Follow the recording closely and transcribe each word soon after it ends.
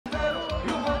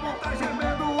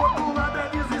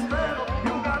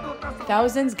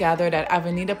Thousands gathered at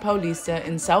Avenida Paulista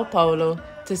in Sao Paulo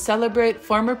to celebrate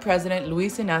former President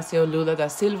Luiz Inácio Lula da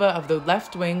Silva of the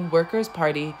left-wing Workers'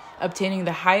 Party obtaining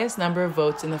the highest number of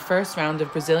votes in the first round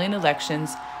of Brazilian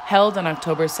elections held on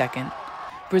October 2nd.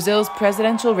 Brazil's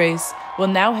presidential race will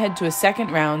now head to a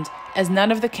second round as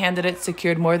none of the candidates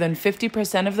secured more than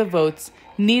 50% of the votes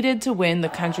needed to win the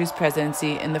country's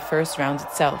presidency in the first round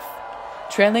itself.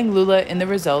 Trailing Lula in the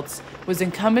results was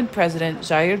incumbent President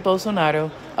Jair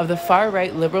Bolsonaro of the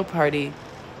far-right Liberal Party.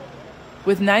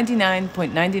 With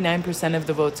 99.99% of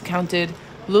the votes counted,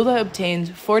 Lula obtained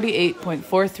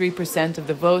 48.43% of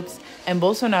the votes and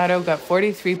Bolsonaro got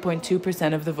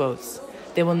 43.2% of the votes.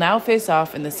 They will now face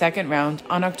off in the second round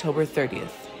on October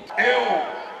 30th. Eu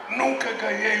nunca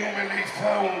ganhei uma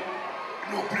eleição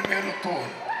no primeiro turno.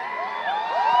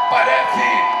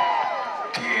 Parece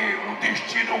que o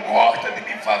destino gosta de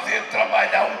me fazer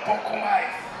trabalhar um pouco mais.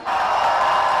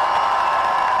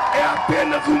 É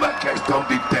apenas uma questão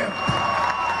de tempo.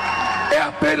 É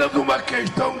apenas uma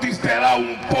questão de esperar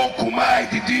um pouco mais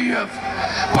de dias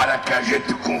para que a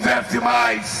gente converse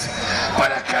mais,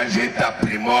 para que a gente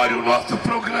aprimore o nosso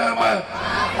programa,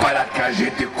 para que a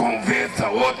gente convença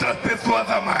outras pessoas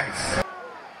a mais.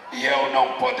 E eu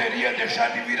não poderia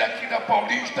deixar de vir aqui na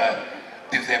Paulista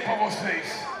dizer para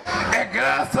vocês: é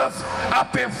graças a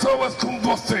pessoas como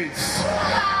vocês,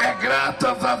 é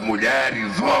graças às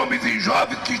mulheres, homens e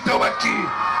jovens que estão aqui,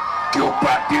 que o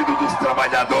Partido dos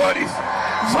Trabalhadores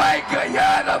vai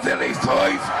ganhar as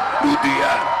eleições no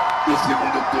dia do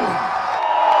segundo turno.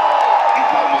 E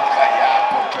vamos ganhar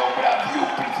porque o Brasil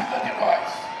precisa de nós.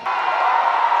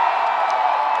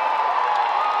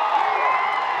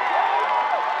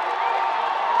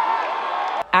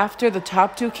 After the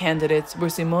top two candidates were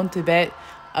Simone Tebet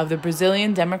of the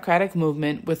Brazilian Democratic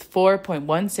Movement with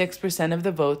 4.16% of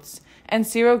the votes, and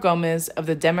Ciro Gomes of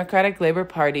the Democratic Labour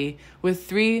Party with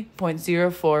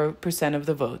 3.04% of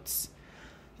the votes.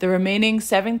 The remaining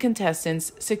 7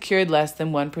 contestants secured less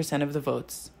than 1% of the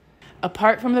votes.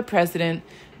 Apart from the president,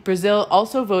 Brazil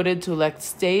also voted to elect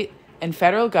state and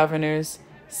federal governors,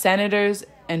 senators,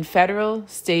 and federal,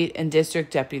 state, and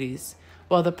district deputies,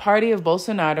 while the party of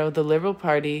Bolsonaro, the Liberal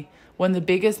Party, won the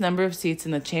biggest number of seats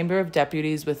in the Chamber of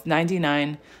Deputies with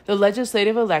 99, the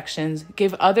legislative elections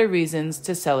gave other reasons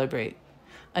to celebrate.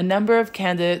 A number of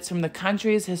candidates from the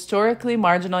country's historically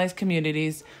marginalized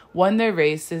communities won their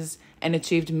races and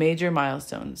achieved major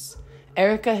milestones.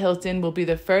 Erica Hilton will be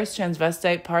the first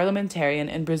transvestite parliamentarian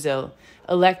in Brazil,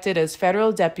 elected as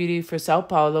federal deputy for Sao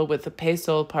Paulo with the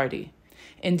PSOL party.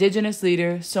 Indigenous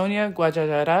leader Sônia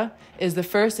Guajajara is the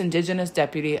first indigenous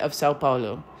deputy of Sao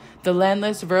Paulo. The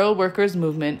landless rural workers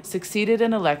movement succeeded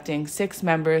in electing 6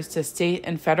 members to state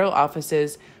and federal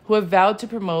offices who have vowed to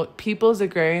promote people's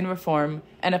agrarian reform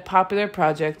and a popular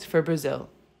project for Brazil.